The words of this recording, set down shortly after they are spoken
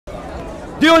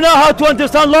Do you know how to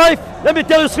understand life? Let me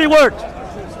tell you 3 words.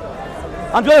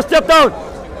 I'm going to step down.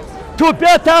 To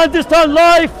better understand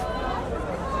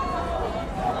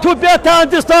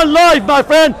life, my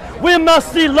friend, we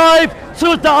must see life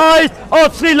through the eyes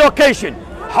of 3 locations: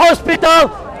 hospital,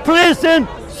 prison,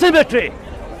 cemetery.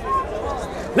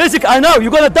 Listen, I know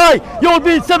you're going to die. You will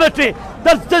be in cemetery.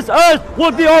 That this earth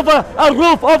will be over a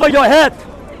roof over your head.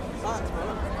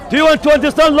 Do you want to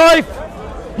understand life?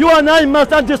 You and I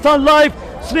must understand life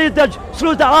through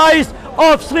the eyes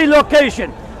of 3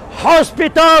 locations: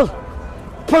 hospital,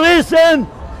 prison,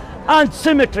 and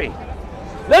cemetery.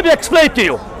 Let me explain to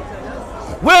you.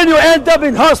 When you end up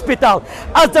in hospital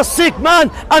as a sick man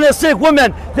and a sick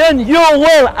woman, then you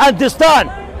will understand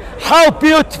how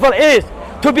beautiful it is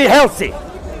to be healthy.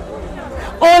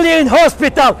 Only in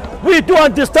hospital we do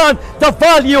understand the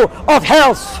value of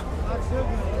health.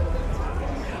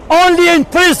 Only in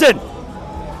prison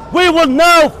we will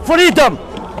know freedom.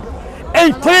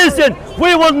 In prison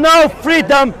we will know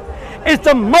freedom is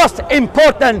the most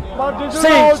important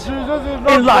thing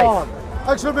in life.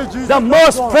 The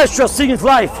most precious thing in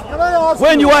life.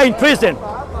 When you are in prison,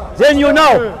 then you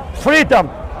know freedom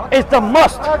is the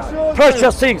most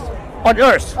precious thing on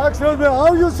earth. Excuse me,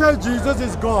 how you say Jesus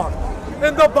is God?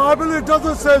 In the Bible it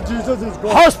doesn't say Jesus is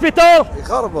God. Hospital,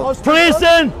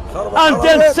 prison, and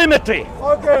then cemetery.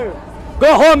 Okay.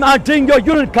 Go home and drink your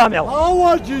urine, Camel. How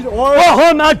was Jesus? Go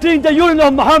home and drink the urine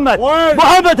of Muhammad. Why?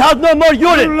 Muhammad has no more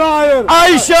urine.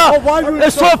 Aisha,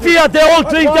 Sophia, they all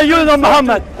drink the urine of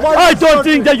Muhammad. I don't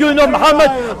drink the urine of Muhammad.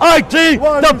 I drink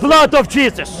the blood of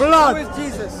Jesus. Blood. Who is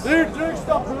Jesus? He drinks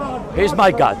the blood. He's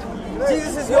my God.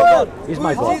 Jesus is your God. He's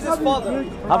my God. Jesus' Father.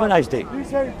 Have a nice day.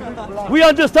 We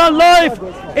understand life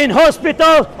in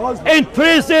hospital, in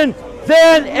prison,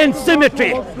 then in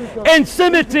cemetery. In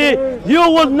cemetery, you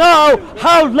will know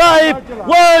how life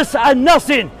was and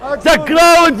nothing. The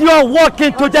ground you are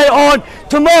walking today on,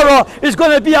 tomorrow is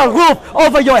going to be a roof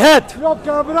over your head. Your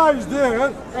camera is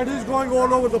there and he's going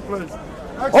all over the place.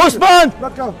 Osman,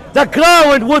 the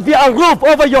ground will be a roof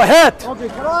over your head. Okay,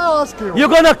 can I ask you? You're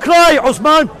going to cry,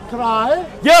 Osman. Cry?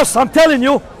 Yes, I'm telling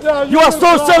you. Yeah, you are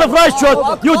so self-righteous.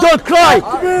 You don't cry,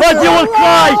 but you will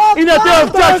cry in a day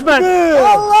of judgment.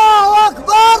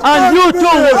 And you too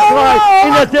will cry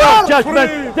in a day of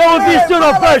judgment. There will be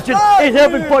zero virgin in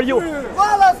heaven for you.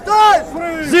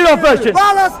 Zero virgin.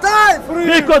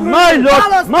 Because my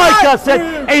Lord, my God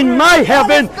said, in my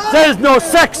heaven there is no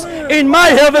sex. In my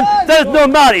heaven there is no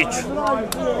marriage.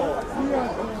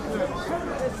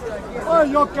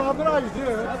 Your camera is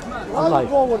there.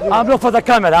 I'm not for the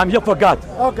camera, I'm here for God.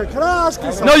 Okay, can I ask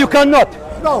you something? No, you cannot.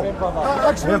 No.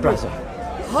 Actually,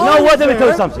 No, wait, let me tell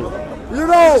you something. You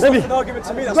know, Let me, the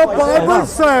Bible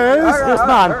says, this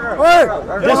man, hey,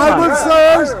 the Bible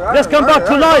says, let's come back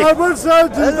to the life. Bible says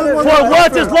Jesus was For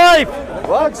what is life?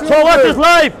 For what is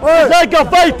life? It's like a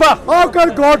vapor. How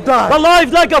can God The die?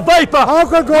 life like a vapor. How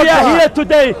can God We are die? here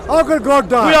today. How can God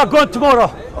die? We are gone tomorrow.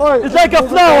 Hey, It's like a all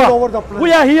over flower. the place.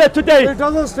 We are here today. It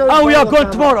doesn't say And we are by the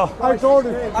gone camera. tomorrow. I told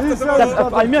you. He said it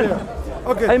doesn't Amen. say.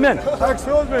 Okay. Amen.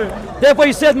 Excuse me. Therefore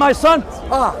he said, my son,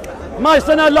 my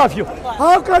son, I love you.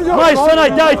 How can your My God son, I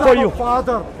be died for without a you.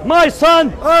 Father? My son,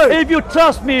 Hey. if you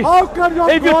trust me, How can your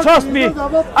if you God trust be me,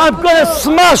 without a I'm going to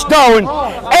smash down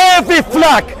every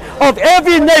flag of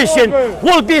every nation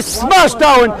will be smashed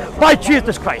down by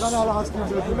Jesus Christ.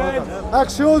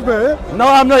 Excuse me. No,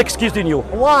 I'm not excusing you.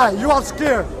 Why? You are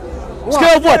scared. Why?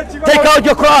 Scared of what? Take out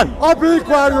your Quran. I'll be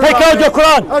quiet. Take out your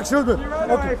Quran. Excuse me.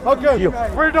 Okay. Okay.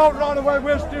 We don't run away.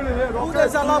 We're still here. Okay.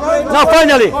 Now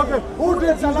finally, Okay. Who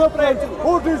did Jesus pray to?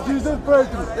 Who did Jesus pray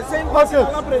to? The same person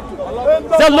Okay. Allah prayed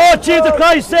to. the Lord Jesus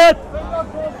Christ said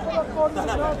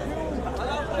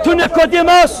to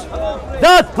Nicodemus,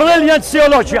 that brilliant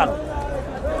theologian,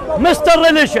 Mr.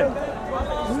 Religion,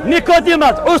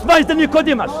 Nicodemus, Usman is the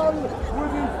Nicodemus.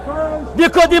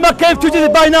 Nicodemus came to Jesus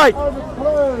by night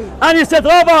and he said,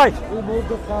 Rabbi,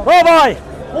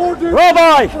 Who did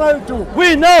Rabbi, pray to?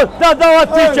 we know that thou art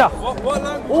teacher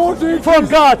Who did from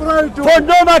Jesus God. pray to? For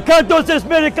no man can do this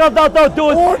miracle that thou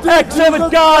doest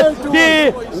except God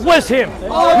be with him.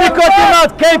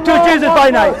 Nicodemus came to Jesus by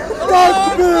night.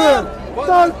 Takbir!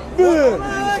 Takbir!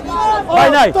 By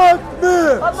night.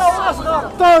 Takbir!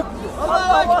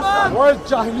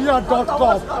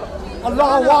 Jahiliya.com.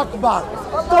 Allahu Akbar.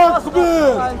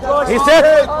 Takbir! He said,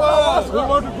 We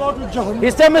want to go to Jahiliya.com.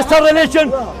 he said, Mr.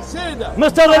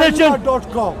 Religion,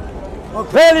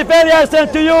 very, very I say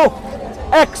to you,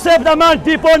 except a man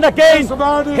be born again,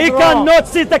 he cannot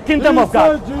see the kingdom of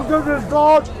God. Jesus is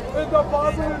God.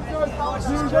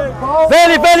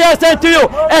 Very, very I say to you,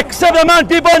 except a man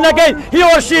be born again, he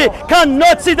or she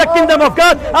cannot see the kingdom of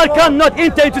God and cannot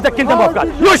enter into the kingdom of God.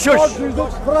 You shush.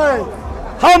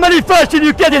 How many first did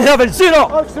you get in heaven? Zero.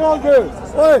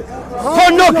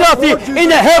 Pornography in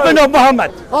the heaven of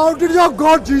Muhammad. How did your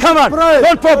God Jesus Come on, pray?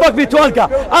 don't provoke me to anger.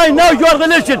 I know your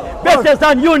religion better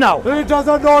than you now. He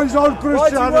doesn't know his own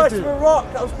Christianity.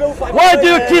 Why do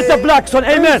you kiss the black stone?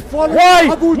 Amen. Why,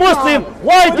 Muslim?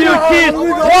 Why do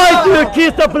you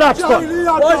kiss the black stone?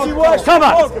 Come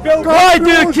on. Why do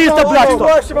you kiss the black stone?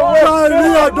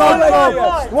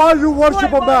 Why you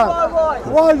worship a man?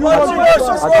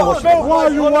 Why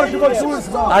you worship a Jewish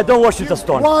man? I don't worship the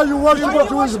stone. Why you worship a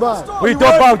Jewish man? We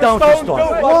don't bow down to stone.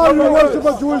 Why you worship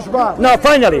a Jewish man? Now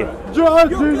finally, Jesus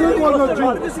was a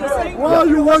Jew. Why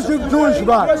you worship Jewish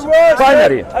man?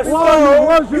 finally, Why you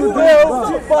worship Jewish man?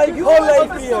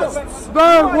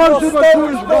 Man worship a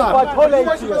Jewish man.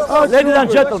 ladies and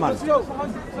gentlemen,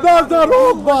 That's the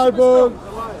wrong Bible.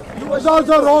 That's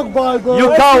the wrong Bible. you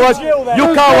coward,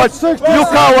 you coward, you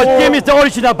coward, give me the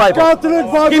original Bible. Catholic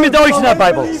Bible. Give me the original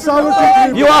Bible.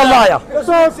 73. You are a liar.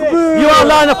 Takbir. You are a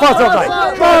liar and a father of lies.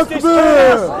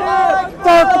 Takbir.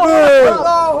 Takbir.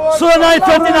 Surah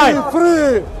 9:29.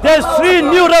 Free. There's 3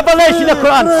 new revelations in the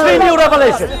Quran. 3 new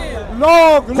revelations.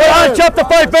 Long Quran live. chapter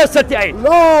 5 verse 38.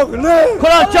 Long live.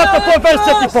 Quran chapter 4 verse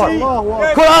 34.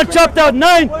 Quran chapter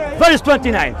 9 verse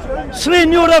 29. 3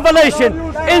 new revelations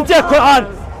in the Quran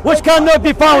which cannot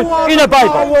be found in the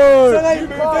Bible.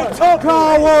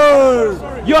 Coward.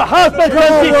 Your husband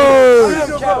can be,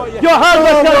 your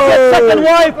husband can get second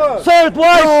wife, third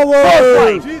wife, fourth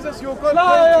wife.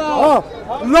 Liar.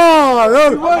 Liar.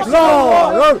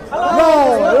 Liar.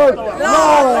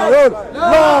 Liar.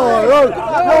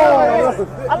 Liar.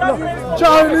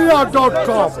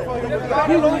 China.com.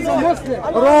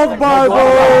 Wrong Bible.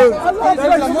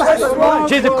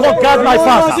 Jesus called God my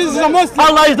father.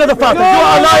 Allah is not the father. You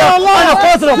are a liar and a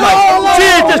father of mine.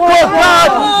 Jesus called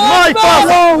God my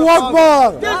father. Allahu Akbar.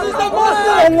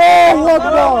 Allahu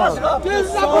Akbar.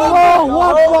 Allahu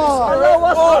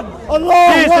Akbar.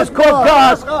 Jesus called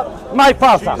God my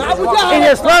father. In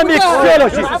Islamic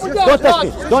theology, don't touch me,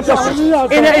 don't touch me.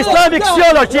 In Islamic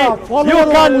theology, you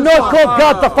cannot call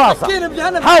God the father.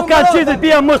 How can Jesus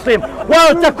be a Muslim?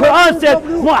 Well, the Quran said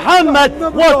Muhammad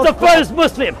was the first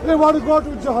Muslim. They want to go to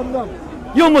Jahannam.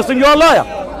 You Muslim, you're a liar.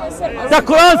 The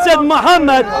Quran said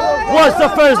Muhammad was the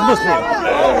first Muslim.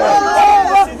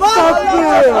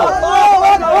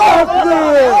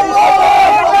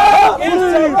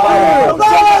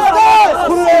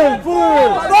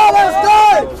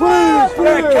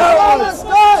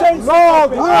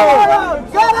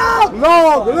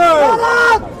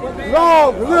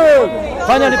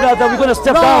 Finally, brother, we're going to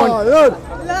step down.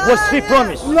 What's free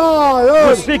promise?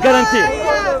 What's free guarantee?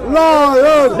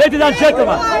 Ladies and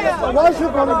gentlemen,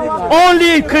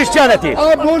 only in Christianity.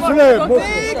 I'm Muslim.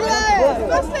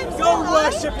 Go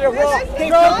worship your rock. Go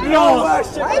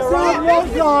worship your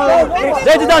rock.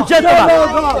 Ladies and gentlemen,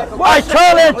 I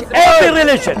challenge every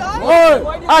religion.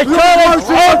 I challenge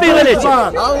every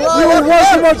religion. You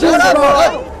worship a Jewish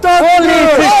man. Only in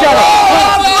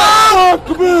Christianity.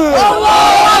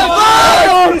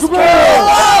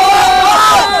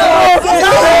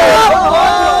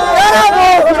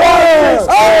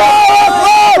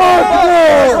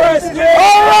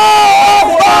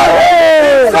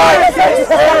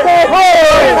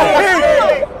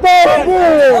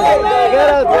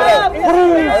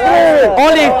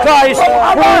 Only in Christ,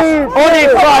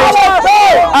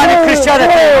 and in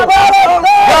Christianity,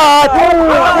 God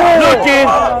looking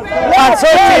and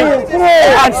searching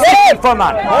and seeking for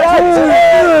man.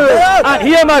 And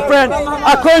here, my friend,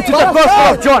 according to the Gospel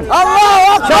of John,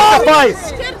 chapter 5,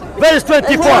 verse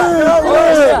 24,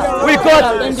 we got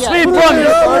 3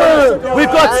 promises, we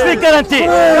got 3 guarantees,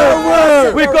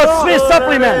 we got 3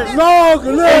 supplements. In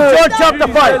John chapter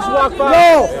 5,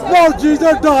 No,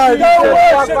 Jesus died.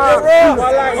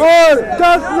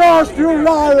 That's lost, you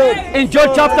liar. in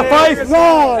John chapter 5,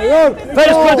 Liar. verse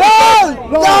 24,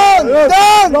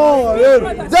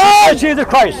 Jesus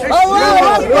Christ,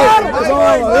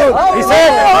 he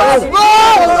said,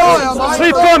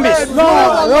 3 promises,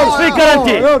 3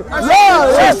 guarantees, 3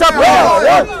 supplements.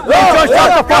 In John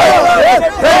chapter 5,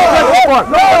 verse 24,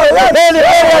 verily, I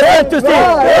sent to see,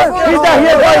 he that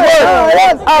hears my word,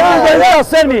 and will not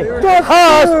send me,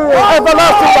 has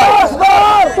everlasting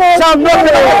life, shall not be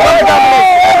condemned,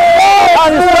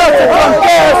 and is started from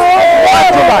death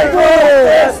unto life.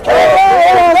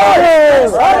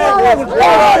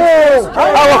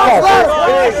 Our Father,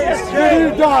 Did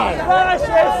he die?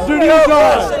 Did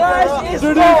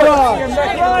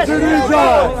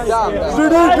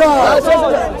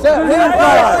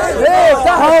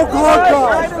How God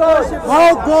died. How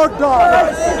God died.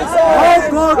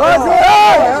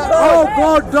 How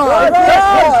God died. How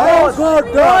God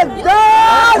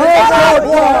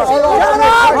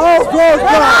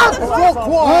died.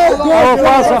 How God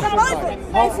died.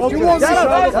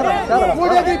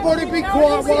 Would everybody be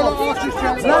quiet while I ask this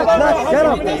gentleman? Get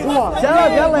up.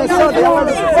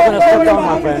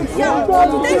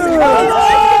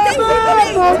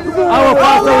 Our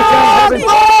Father which art in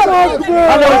heaven,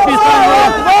 hallowed be thy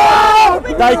name.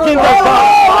 Thy kingdom come.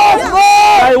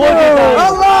 Thy will be done.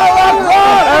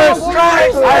 Earth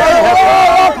as in heaven.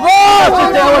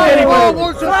 Forgive our daily bread,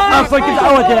 and forgive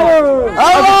our debt.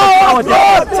 Our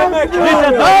debt. Lead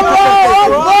us not into temptation,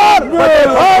 but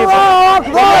deliver us from evil.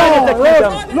 Thine is the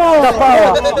kingdom, the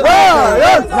power.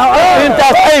 Now unto him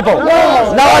that is able.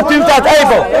 Now unto him that is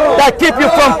able, that keep you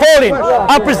from falling,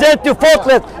 and present you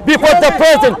faultless before the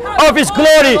presence of his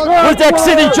glory with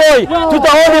exceeding joy. To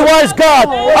the only wise God,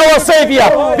 our Savior,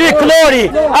 be glory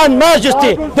and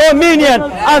majesty, dominion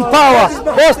and power,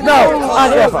 both now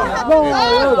and ever.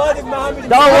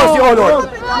 Thou was the O Lord,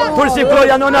 to receive glory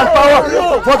and honor and power,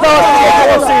 for thou hast forgiven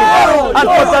our sins, and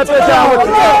for thy pleasure our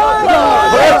prayer.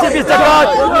 Blessed is the God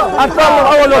and Father of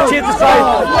our Lord Jesus Christ,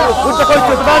 which according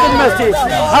to divine mercy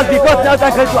has begotten us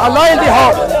and created to Allah in the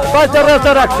heart by the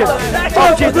resurrection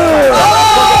of Jesus Christ.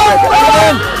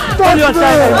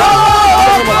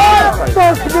 Amen.